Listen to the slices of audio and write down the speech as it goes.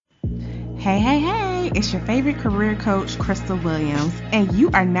Hey, hey, hey, it's your favorite career coach, Crystal Williams, and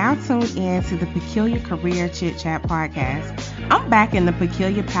you are now tuned in to the Peculiar Career Chit Chat podcast. I'm back in the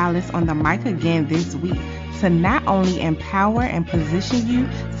Peculiar Palace on the mic again this week to not only empower and position you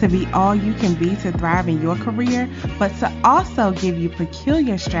to be all you can be to thrive in your career, but to also give you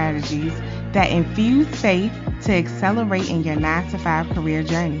peculiar strategies that infuse faith to accelerate in your 9 to 5 career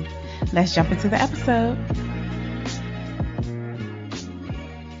journey. Let's jump into the episode.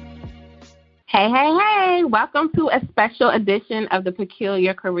 Hey, hey, hey, welcome to a special edition of the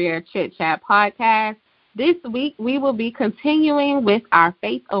Peculiar Career Chit Chat podcast. This week, we will be continuing with our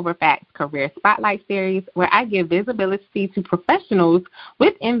Faith Over Facts Career Spotlight series, where I give visibility to professionals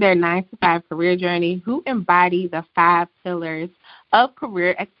within their 9 to 5 career journey who embody the 5 pillars of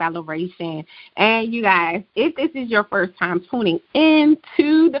career acceleration. And you guys, if this is your first time tuning in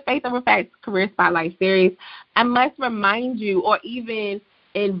to the Faith Over Facts Career Spotlight series, I must remind you, or even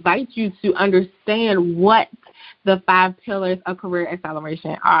invite you to understand what the 5 pillars of career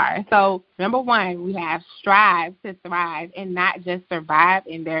acceleration are. So, number 1, we have strive to thrive and not just survive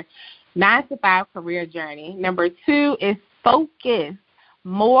in their 9 to 5 career journey. Number 2 is focus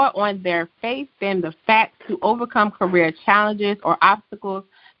more on their faith than the facts to overcome career challenges or obstacles.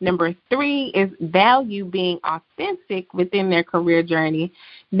 Number 3 is value being authentic within their career journey.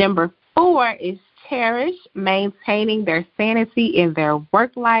 Number 4 is cherish maintaining their sanity in their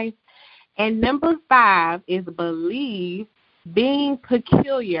work life. And number 5 is believe being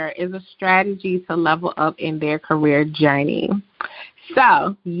peculiar is a strategy to level up in their career journey.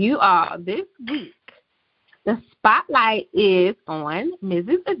 So, you all, this week, the spotlight is on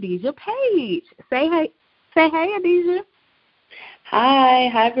Mrs. Adija Page. Say hey, Adija.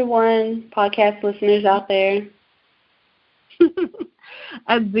 Hi everyone, podcast listeners out there.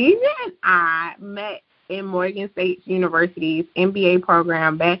 Adija and I met in Morgan State University's MBA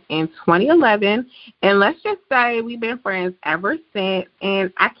program back in 2011, and let's just say we've been friends ever since.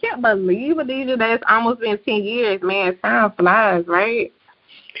 And I can't believe, Adija, that it's almost been 10 years. Man, time flies, right?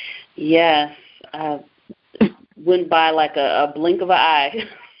 Yes, went by like a blink of an eye.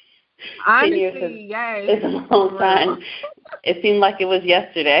 Honestly, yes. It's a long time. It seemed like it was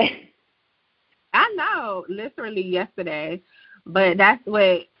yesterday. I know, literally yesterday. But that's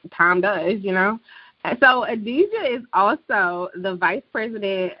what time does, you know. So Adija is also the vice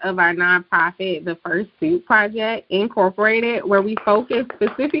president of our nonprofit, the First Suit Project Incorporated, where we focus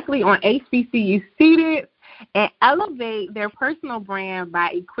specifically on HBCU students and elevate their personal brand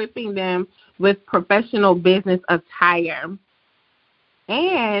by equipping them with professional business attire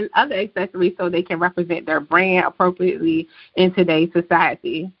and other accessories so they can represent their brand appropriately in today's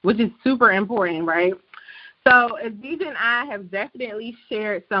society, which is super important, right? So Adija and I have definitely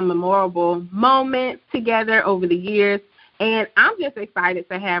shared some memorable moments together over the years, and I'm just excited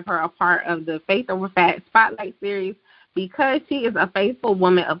to have her a part of the Faith Over Facts Spotlight series because she is a faithful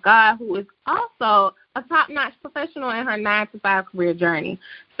woman of God who is also a top-notch professional in her 9 to 5 career journey.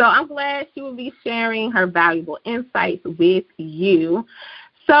 So I'm glad she will be sharing her valuable insights with you.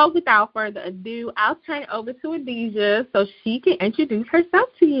 So without further ado, I'll turn it over to Adija so she can introduce herself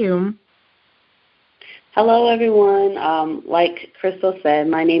to you. Hello, everyone. Like Crystal said,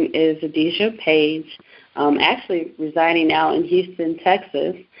 my name is Adija Page. Actually residing now in Houston,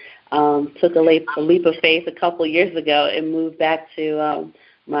 Texas. Took a leap of faith a couple years ago and moved back to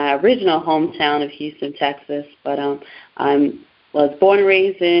my original hometown of Houston, Texas. But I was born and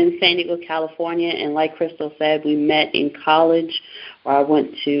raised in San Diego, California, and like Crystal said, we met in college, where I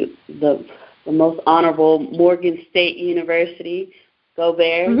went to the most honorable Morgan State University. Go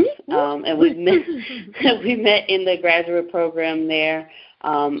Bears! And we met in the graduate program there,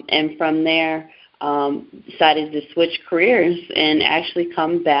 and from there decided to switch careers and actually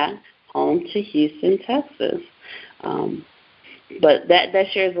come back home to Houston, Texas. But that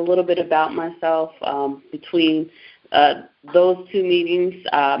shares a little bit about myself. Between those 2 meetings,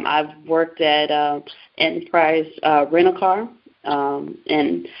 I've worked at Enterprise Rent-A-Car and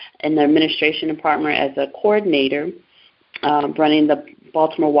in the administration department as a coordinator. Running the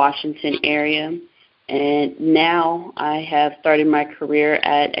Baltimore, Washington area. And now I have started my career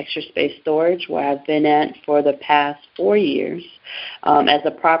at Extra Space Storage, where I've been at for the past 4 years as a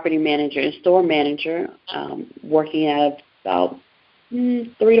property manager and store manager, working at about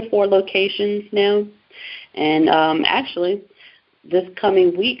 3 to 4 locations now. And actually, this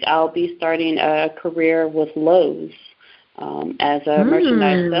coming week I'll be starting a career with Lowe's as a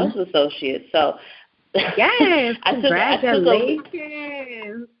merchandise sales associate. So yes,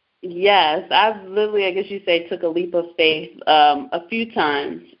 congratulations. Yes, I've literally, I guess you say, took a leap of faith a few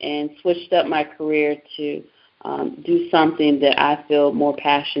times and switched up my career to do something that I feel more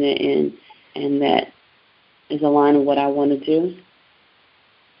passionate in and that is aligned with what I want to do.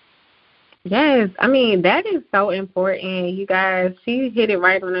 Yes, I mean, that is so important. You guys, she hit it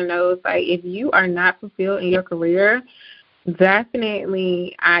right on the nose. Like, if you are not fulfilled in your career,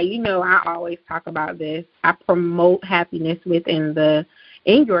 definitely, I always talk about this. I promote happiness in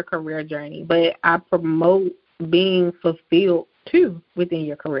your career journey, but I promote being fulfilled too within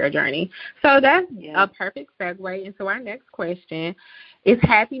your career journey. So that's a perfect segue into our next question. Is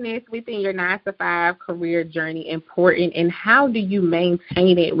happiness within your 9-to-5 career journey important, and how do you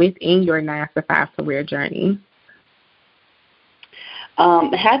maintain it within your 9-to-5 career journey?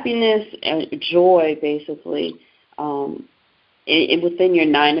 Happiness and joy, basically, within your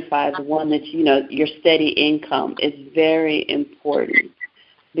 9-to-5, the one that, your steady income is very important,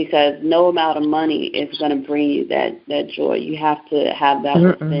 because no amount of money is going to bring you that joy. You have to have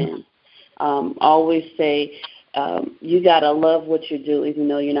that within. Always say, you got to love what you do, even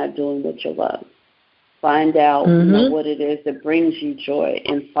though you're not doing what you love. Find out what it is that brings you joy,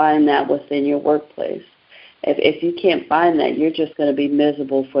 and find that within your workplace. If you can't find that, you're just going to be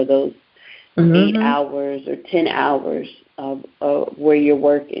miserable for those 8 hours or 10 hours of where you're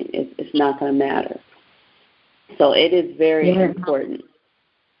working. It's not going to matter. So it is very important.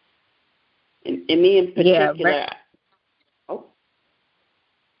 And me in particular.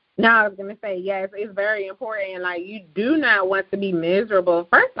 No, I was going to say, yes, it's very important. Like, you do not want to be miserable.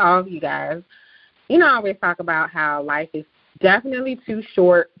 First off, you guys, I always talk about how life is definitely too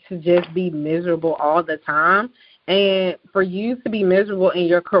short to just be miserable all the time. And for you to be miserable in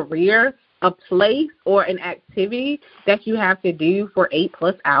your career, a place or an activity that you have to do for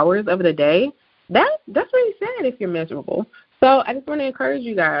 8+ hours of the day, that's really sad if you're miserable. So I just want to encourage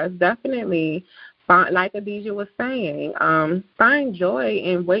you guys, definitely, like Adija was saying, find joy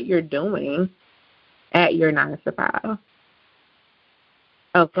in what you're doing at your 9-to-5.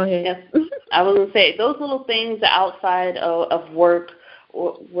 Oh, go ahead. Yes. I was going to say, those little things outside of work,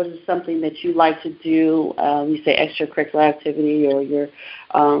 or what is something that you like to do, you say extracurricular activity or your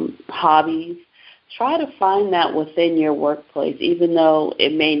hobbies, try to find that within your workplace, even though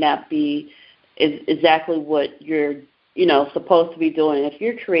it may not be exactly what you're, supposed to be doing. If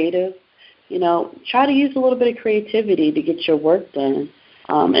you're creative, try to use a little bit of creativity to get your work done.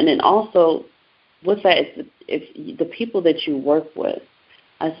 And then also, with that, it's the people that you work with.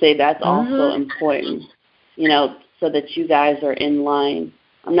 I say that's also important, so that you guys are in line.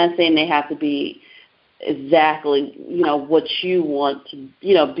 I'm not saying they have to be exactly, what you want to,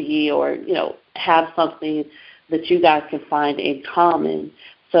 be, or, have something that you guys can find in common,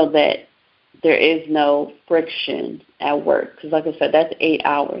 so that there is no friction at work. Because like I said, that's 8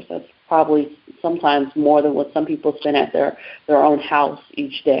 hours. That's probably sometimes more than what some people spend at their own house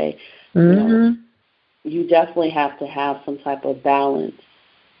each day. You definitely have to have some type of balance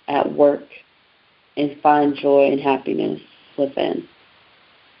at work and find joy and happiness within.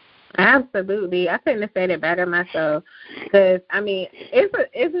 Absolutely. I couldn't have said it better myself, because,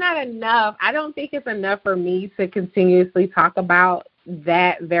 it's not enough. I don't think it's enough for me to continuously talk about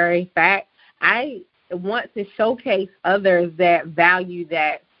that very fact. I want to showcase others that value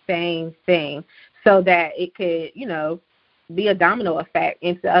that same thing, so that it could, be a domino effect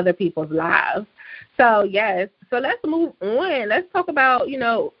into other people's lives. So, yes. So let's move on. Let's talk about,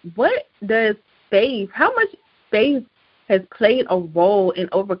 what does faith, how much faith has played a role in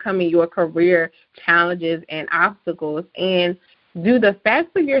overcoming your career challenges and obstacles? And do the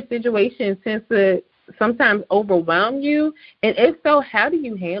facts of your situation tend to sometimes overwhelm you? And if so, how do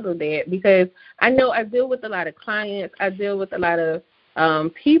you handle that? Because I know I deal with a lot of clients. I deal with a lot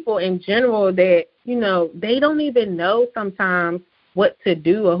of people in general that, they don't even know sometimes what to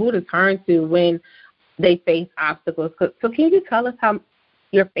do or who to turn to when they face obstacles. So can you tell us how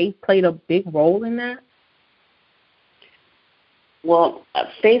your faith played a big role in that? Well,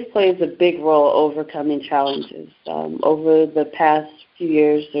 faith plays a big role overcoming challenges. Over the past few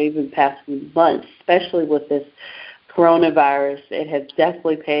years, or even past few months, especially with this coronavirus, it has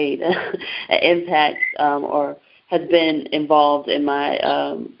definitely paid an impact, or has been involved in my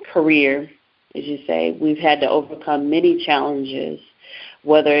career, as you say. We've had to overcome many challenges,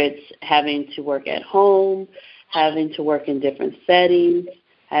 whether it's having to work at home, having to work in different settings,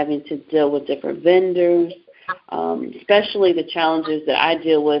 having to deal with different vendors, especially the challenges that I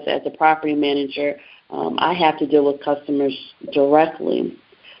deal with as a property manager. I have to deal with customers directly.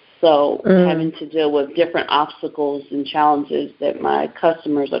 So having to deal with different obstacles and challenges that my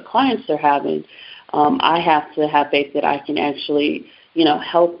customers or clients are having, I have to have faith that I can actually,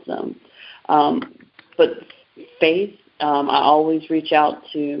 help them. But faith, I always reach out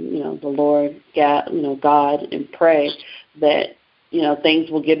to, the Lord, God, and pray that things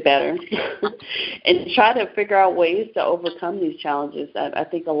will get better. And try to figure out ways to overcome these challenges. I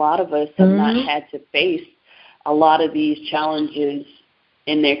think a lot of us have not had to face a lot of these challenges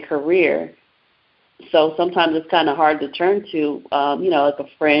in their career. So sometimes it's kind of hard to turn to, like a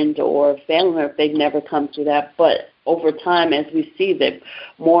friend or a family member if they've never come through that. But over time, as we see that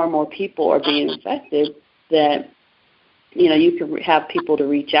more and more people are being affected, that, you can have people to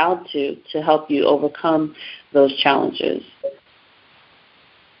reach out to help you overcome those challenges.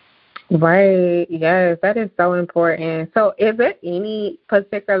 Right. Yes, that is so important. So is there any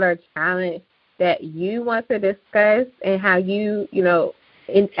particular challenge that you want to discuss and how you,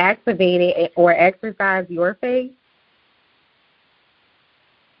 activate it or exercise your faith?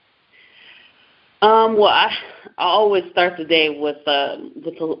 Well, I always start the day with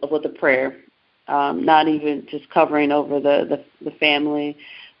a prayer, not even just covering over the family,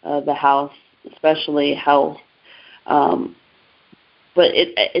 the house, especially health. But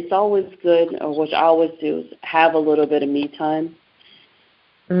it's always good, or what I always do is have a little bit of me time.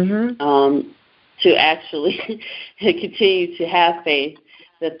 To actually continue to have faith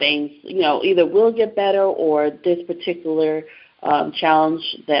that things, either will get better or this particular challenge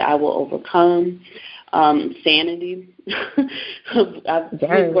that I will overcome. Sanity. I've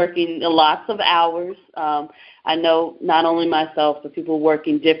been working lots of hours. I know not only myself, but people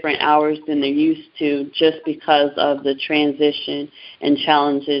working different hours than they're used to just because of the transition and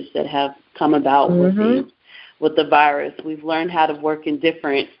challenges that have come about with the virus. We've learned how to work in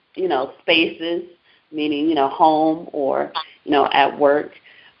different, spaces, meaning, home or, at work.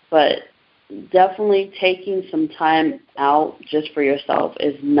 But definitely taking some time out just for yourself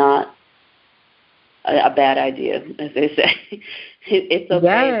is not a bad idea, as they say. It's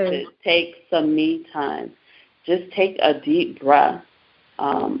okay to take some me time. Just take a deep breath.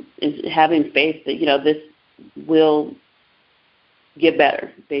 Having faith that, this will get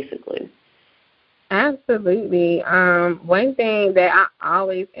better, basically. Absolutely. One thing that I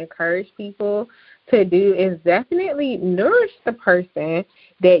always encourage people to do is definitely nourish the person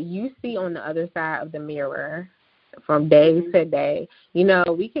that you see on the other side of the mirror from day to day.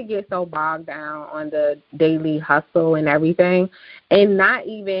 We could get so bogged down on the daily hustle and everything and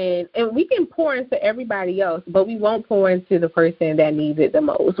and we can pour into everybody else, but we won't pour into the person that needs it the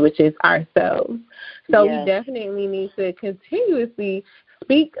most, which is ourselves. So we definitely need to continuously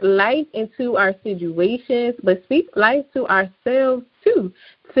speak life into our situations, but speak life to ourselves too,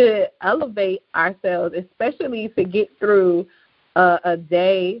 to elevate ourselves, especially to get through a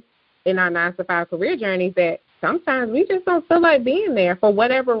day in our 9-to-5 career journeys that sometimes we just don't feel like being there for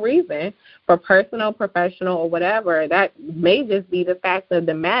whatever reason, for personal, professional, or whatever. That may just be the fact of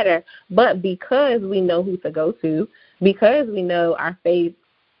the matter. But because we know who to go to, because we know our faith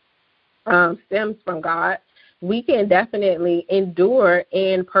stems from God, we can definitely endure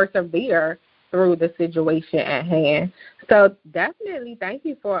and persevere through the situation at hand. So definitely thank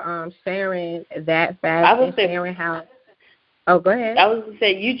you for sharing that fact and sharing how. Oh, go ahead. I was going to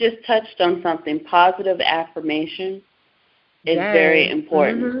say, you just touched on something. Positive affirmation is very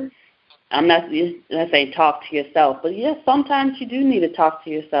important. I'm not saying talk to yourself, but yes, sometimes you do need to talk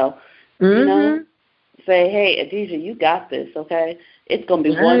to yourself. Say, hey, Adisha, you got this, okay? It's going to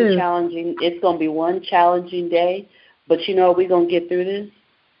be one challenging day, but we're going to get through this.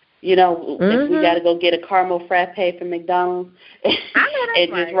 If we got to go get a caramel frappe from McDonald's and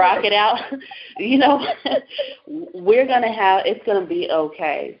just rock it out, we're going to it's going to be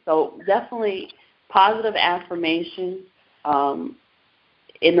okay. So definitely positive affirmations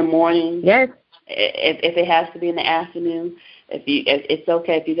in the morning. Yes. If it has to be in the afternoon, if it's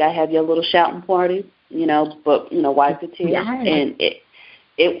okay if you got to have your little shouting party, but, wipe the tears, and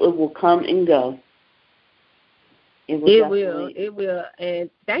it will come and go. It will. And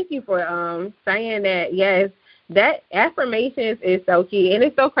thank you for saying that. Yes, that affirmations is so key. And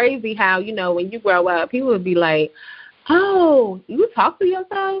it's so crazy how, when you grow up, people will be like, oh, you talk to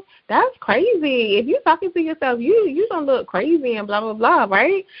yourself? That's crazy. If you're talking to yourself, you don't look crazy and blah, blah, blah,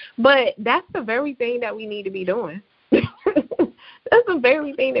 right? But that's the very thing that we need to be doing. That's the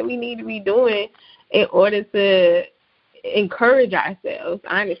very thing that we need to be doing in order to encourage ourselves,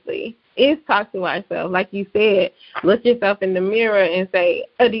 honestly, is talk to ourselves. Like you said, look yourself in the mirror and say,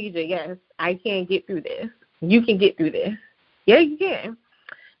 Adisha, yes, I can get through this. You can get through this. Yeah, you can.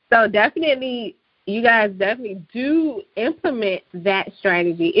 So definitely, you guys definitely do implement that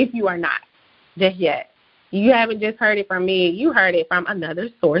strategy if you are not just yet. You haven't just heard it from me. You heard it from another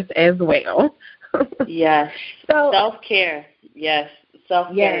source as well. Yes. So self-care. Yes.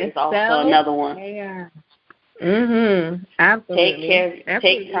 Self-care is also another one. Yeah. Absolutely.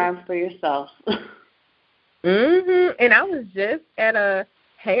 Take time for yourself. And I was just at a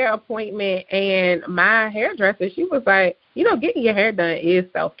hair appointment, and my hairdresser, she was like, getting your hair done is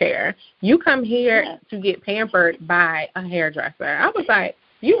self-care. You come here to get pampered by a hairdresser. I was like,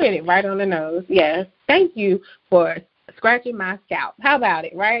 you hit it right on the nose. Yes. Thank you for scratching my scalp. How about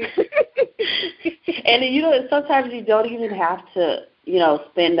it, right? And, sometimes you don't even have to,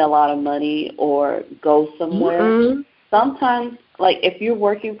 spend a lot of money or go somewhere. Mm-hmm. Sometimes, like if you're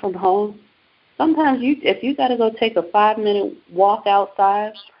working from home, sometimes if you got to go take a 5-minute walk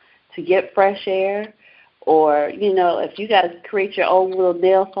outside to get fresh air, or, if you got to create your own little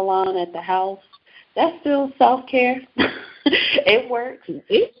nail salon at the house, that's still self-care. It works,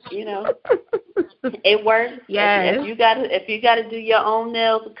 It works. Yes. If you got to do your own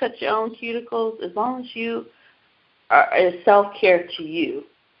nails and cut your own cuticles, as long as you it's self-care to you,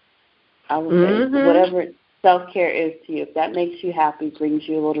 I would say, whatever self-care is to you, if that makes you happy, brings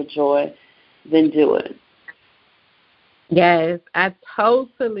you a little joy, then do it. Yes, I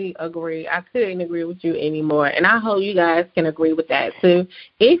totally agree. I couldn't agree with you anymore, and I hope you guys can agree with that too.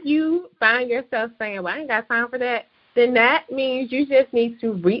 If you find yourself saying, well, I ain't got time for that, then that means you just need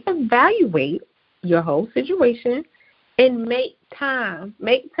to reevaluate your whole situation and make time.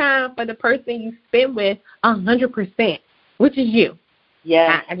 Make time for the person you spend with 100%, which is you.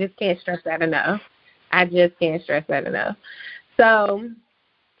 Yeah. I just can't stress that enough. So,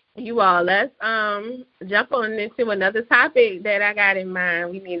 you all, let's jump on into another topic that I got in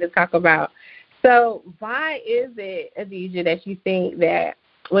mind we need to talk about. So why is it, Adija, that you think that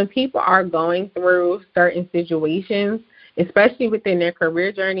when people are going through certain situations, especially within their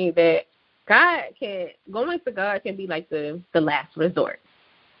career journey, that going to God can be like the last resort?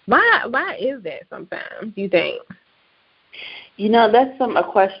 Why is that sometimes, do you think? That's a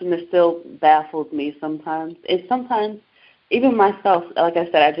question that still baffles me sometimes. It's sometimes, even myself, like I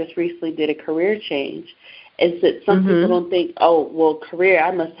said, I just recently did a career change. Is that some people don't think, oh, well, career,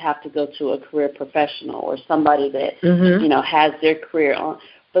 I must have to go to a career professional or somebody that, has their career on.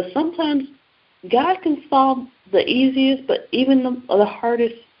 But sometimes God can solve the easiest, but even the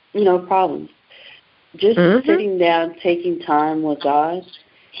hardest, problems. Just sitting down, taking time with God,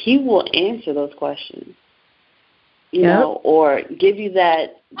 He will answer those questions. Or give you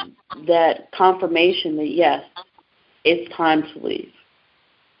that confirmation that, yes, it's time to leave,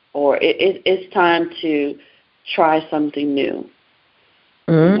 or it's time to try something new.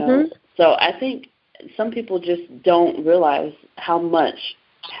 So I think some people just don't realize how much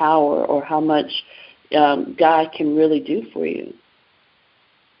power or how much God can really do for you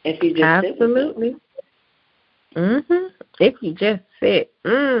if you just sit with Him. If you just sit.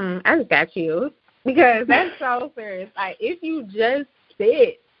 I got you. Because that's so serious. Like, if you just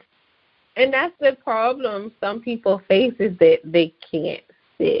sit, and that's the problem some people face, is that they can't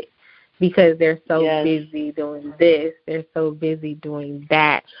sit because they're so busy doing this, they're so busy doing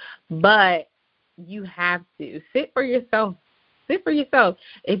that. But you have to sit for yourself. Sit for yourself.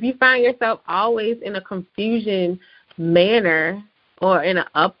 If you find yourself always in a confusion manner or in an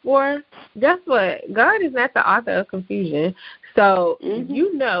uproar, guess what? God is not the author of confusion. So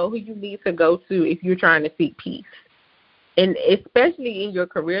you know who you need to go to if you're trying to seek peace. And especially in your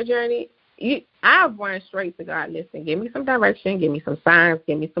career journey, I've run straight to God. Listen, give me some direction, give me some signs,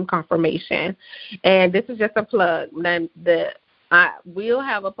 give me some confirmation. And this is just a plug. I will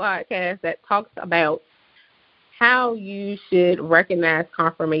have a podcast that talks about how you should recognize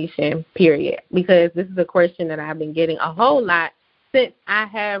confirmation, period. Because this is a question that I've been getting a whole lot since I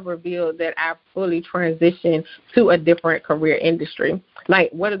have revealed that I've fully transitioned to a different career industry.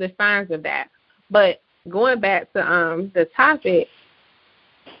 Like, what are the signs of that? But going back to the topic,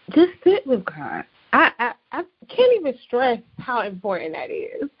 just sit with God. I can't even stress how important that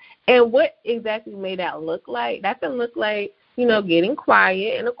is. And what exactly may that look like? That can look like, getting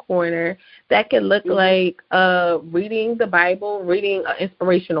quiet in a corner. That can look like reading the Bible, reading an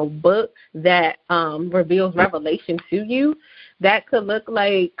inspirational book that reveals revelation to you. That could look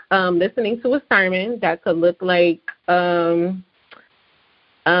like listening to a sermon. That could look like, I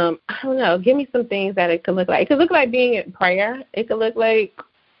don't know, give me some things that it could look like. It could look like being in prayer. It could look like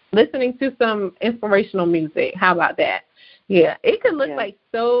listening to some inspirational music. How about that? Yeah, it could look like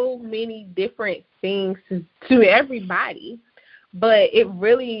so many different things to everybody, but it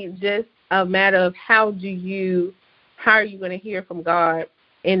really just a matter of how are you going to hear from God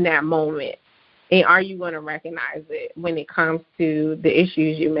in that moment? And are you going to recognize it when it comes to the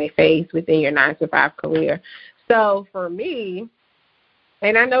issues you may face within your 9-to-5 career? So for me,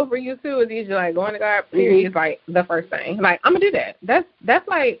 and I know for you too, is usually like going to God, period, is like the first thing. Like, I'm going to do that. That's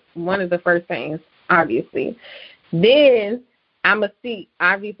like one of the first things, obviously. Then I'm going to seek,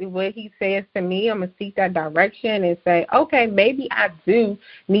 obviously, what he says to me. I'm going to seek that direction and say, okay, maybe I do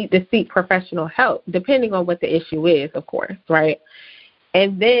need to seek professional help, depending on what the issue is, of course, right?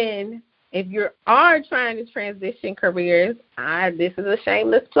 And then if you are trying to transition careers, this is a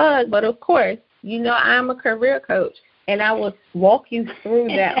shameless plug, but of course, you know I'm a career coach, and I will walk you through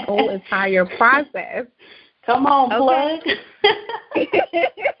that whole entire process. Come on, plug.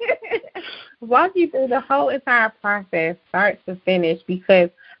 Walk you through the whole entire process, start to finish, because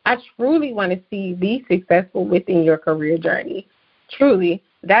I truly want to see you be successful within your career journey. Truly,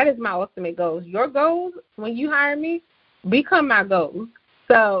 that is my ultimate goals. Your goals, when you hire me, become my goals.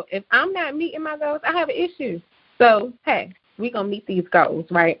 So if I'm not meeting my goals, I have an issue. So, hey, we're going to meet these goals,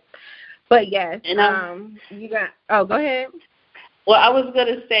 right? But, yes, and go ahead. Well, I was going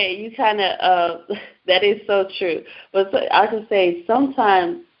to say, you kind of, that is so true. But I could say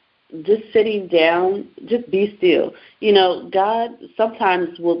sometimes just sitting down, just be still. You know, God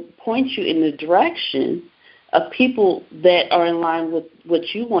sometimes will point you in the direction of people that are in line with what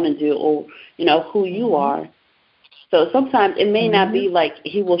you want to do, or, you know, who you are. So sometimes it may not be like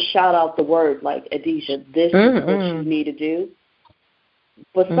he will shout out the word like, Adisha, this is what you need to do.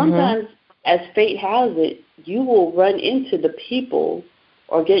 But sometimes, as fate has it, you will run into the people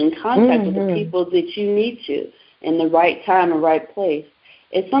or get in contact with the people that you need to in the right time and right place.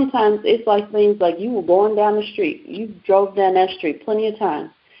 And sometimes it's like things like you were going down the street. You drove down that street plenty of times.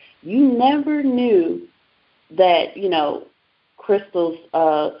 You never knew that, you know, Crystal's,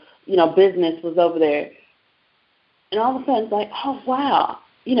 business was over there. And all of a sudden it's like, oh, wow.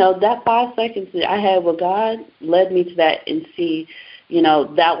 You know, that 5 seconds that I had with God led me to that and see, you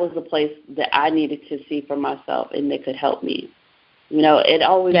know, that was the place that I needed to see for myself and that could help me. You know, it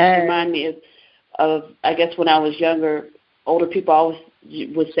always reminded me of, I guess, when I was younger, older people always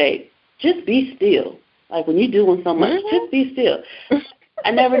would say, just be still. Like when you're doing so much, just be still.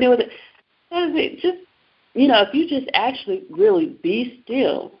 I never knew that. That is it. Just, you know, if you just actually really be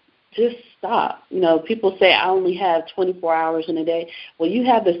still, just stop. You know, people say I only have 24 hours in a day. Well, you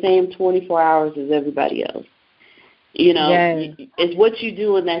have the same 24 hours as everybody else. You know, it's what you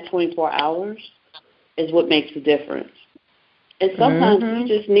do in that 24 hours is what makes the difference. And sometimes you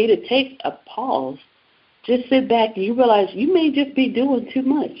just need to take a pause. Just sit back and you realize you may just be doing too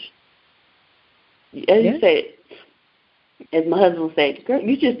much. As you say, as my husband would say, girl,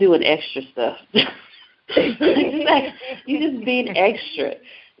 you're just doing extra stuff. You're just being extra.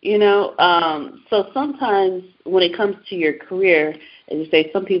 You know, so sometimes when it comes to your career, as you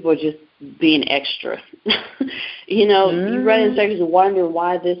say, some people are just being extra. You know, you run in circles and wonder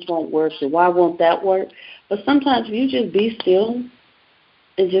why this won't work and why won't that work. But sometimes you just be still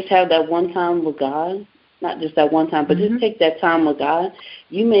and just have that one time with God, not just that one time, but just take that time with God.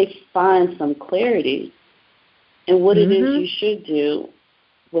 You may find some clarity in what it is you should do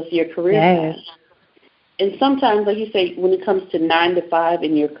with your career path. And sometimes, like you say, when it comes to 9 to 5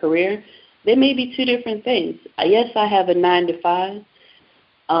 in your career, there may be two different things. Yes, I have a 9 to 5,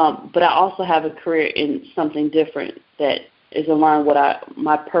 but I also have a career in something different that is aligned with what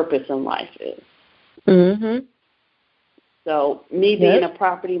my purpose in life is. So me being a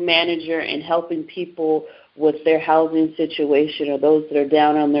property manager and helping people with their housing situation or those that are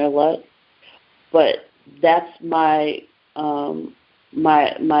down on their luck, but that's my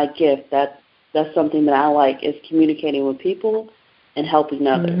my gift. That's something that I like, is communicating with people and helping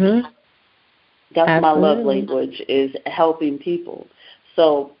others. That's my love language, is helping people.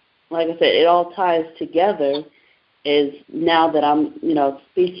 So, like I said, it all ties together. Is now that I'm, you know,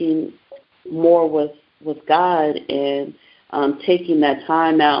 speaking more with God and taking that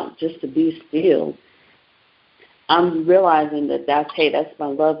time out just to be still, I'm realizing that's my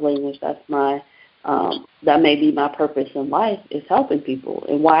love language. That's my that may be my purpose in life, is helping people.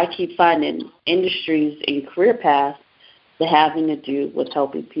 And why I keep finding industries and career paths that having to do with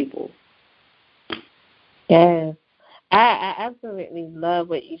helping people. Yes. I absolutely love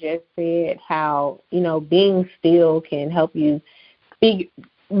what you just said, how, you know, being still can help you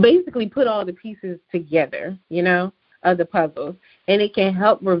basically put all the pieces together, you know, of the puzzles. And it can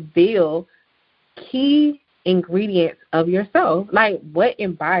help reveal key ingredients of yourself, like what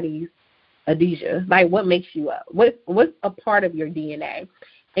embodies Adisha, like what makes you up, what's a part of your DNA.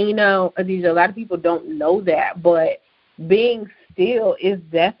 And, you know, Adisha, a lot of people don't know that, but being still is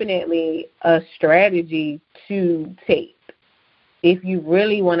definitely a strategy to take if you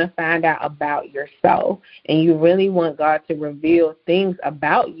really want to find out about yourself and you really want God to reveal things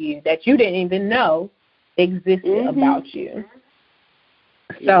about you that you didn't even know existed about you.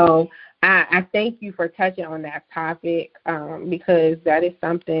 So I thank you for touching on that topic because that is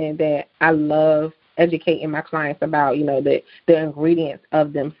something that I love educating my clients about, the ingredients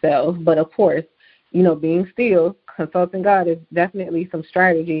of themselves. But of course, being still, consulting God is definitely some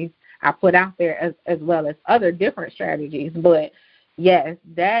strategies I put out there as well as other different strategies. But yes,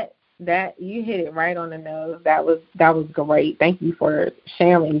 that you hit it right on the nose. That was great. Thank you for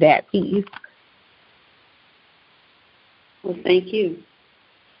sharing that piece. Well, thank you.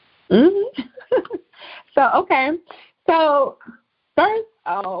 Mm-hmm. So first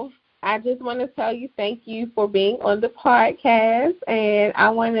off, I just want to tell you thank you for being on the podcast, and I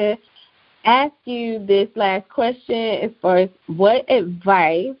want to ask you this last question as far as what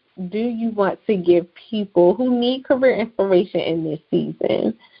advice do you want to give people who need career inspiration in this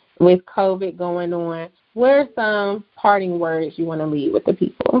season with COVID going on? What are some parting words you want to leave with the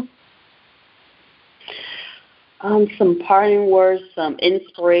people? Some parting words, some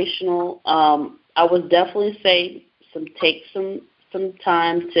inspirational. I would definitely say take some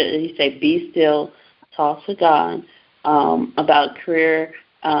time to be still, talk to God about career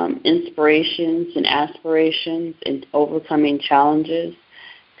inspirations and aspirations and overcoming challenges,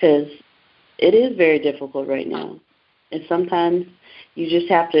 because it is very difficult right now. And sometimes you just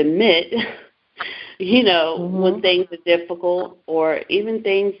have to admit, when things are difficult or even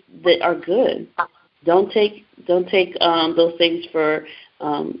things that are good. Don't take those things for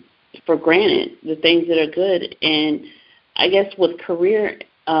granted, the things that are good. And I guess with career,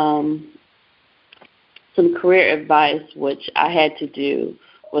 some career advice, which I had to do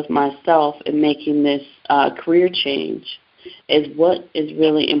with myself in making this career change, is what is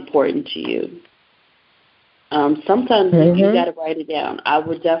really important to you. Sometimes you got to write it down. I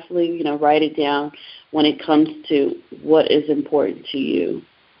would definitely, write it down when it comes to what is important to you,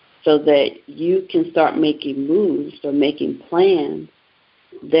 so that you can start making moves or making plans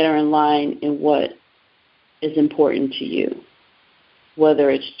that are in line in what is important to you.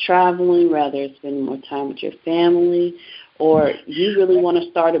 Whether it's traveling, whether it's spending more time with your family, or you really want to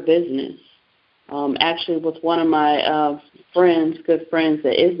start a business. Actually, with one of my good friends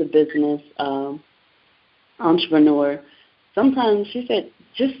that is a business entrepreneur, sometimes she said,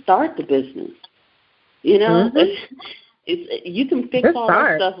 just start the business. You can fix all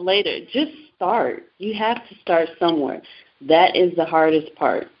that stuff later. Just start. You have to start somewhere. That is the hardest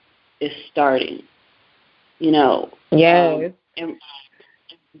part, is starting. Yes.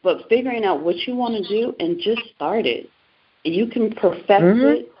 But figuring out what you want to do and just start it. You can perfect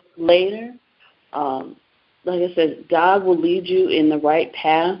it later. Like I said, God will lead you in the right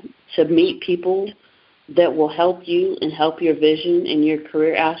path to meet people that will help you and help your vision and your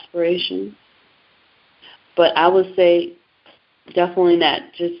career aspirations. But I would say definitely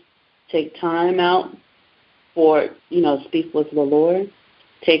that. Just take time out for, speak with the Lord,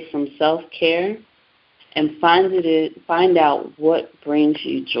 take some self-care, and find out what brings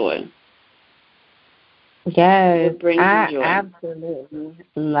you joy. Yes, I absolutely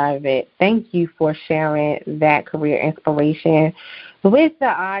love it. Thank you for sharing that career inspiration with the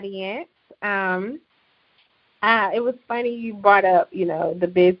audience. It was funny you brought up,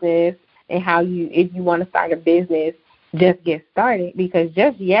 the business and how if you want to start a business, just get started. Because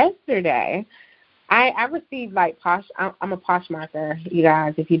just yesterday, I received I'm a Poshmarker, you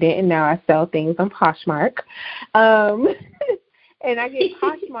guys. If you didn't know, I sell things on Poshmark, and I get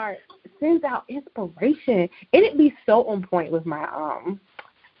Poshmark sends out inspiration, and it be so on point with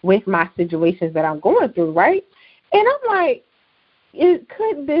my situations that I'm going through, right? And I'm like,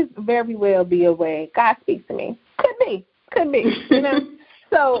 could this very well be a way God speaks to me? Could be,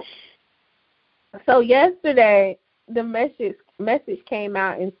 So yesterday, the message came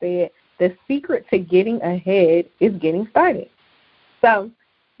out and said, the secret to getting ahead is getting started. So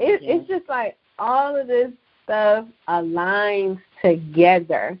it's just like all of this stuff aligns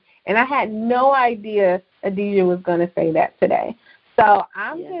together. And I had no idea Adija was going to say that today. So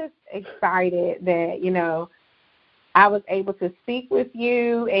I'm just excited that, I was able to speak with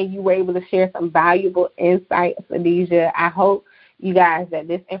you and you were able to share some valuable insights, Adija. I hope, you guys, that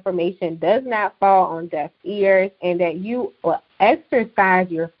this information does not fall on deaf ears and that you will exercise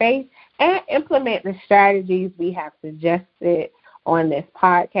your faith and implement the strategies we have suggested on this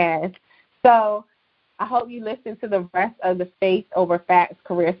podcast. So I hope you listen to the rest of the Faith Over Facts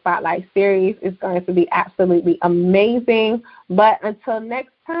Career Spotlight series. It's going to be absolutely amazing. But until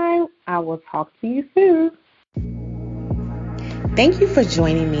next time, I will talk to you soon. Thank you for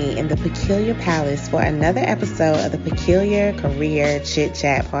joining me in the Peculiar Palace for another episode of the Peculiar Career Chit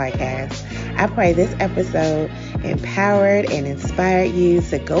Chat podcast. I pray this episode empowered and inspired you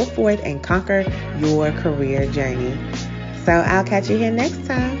to go forth and conquer your career journey. So I'll catch you here next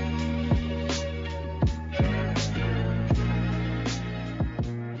time.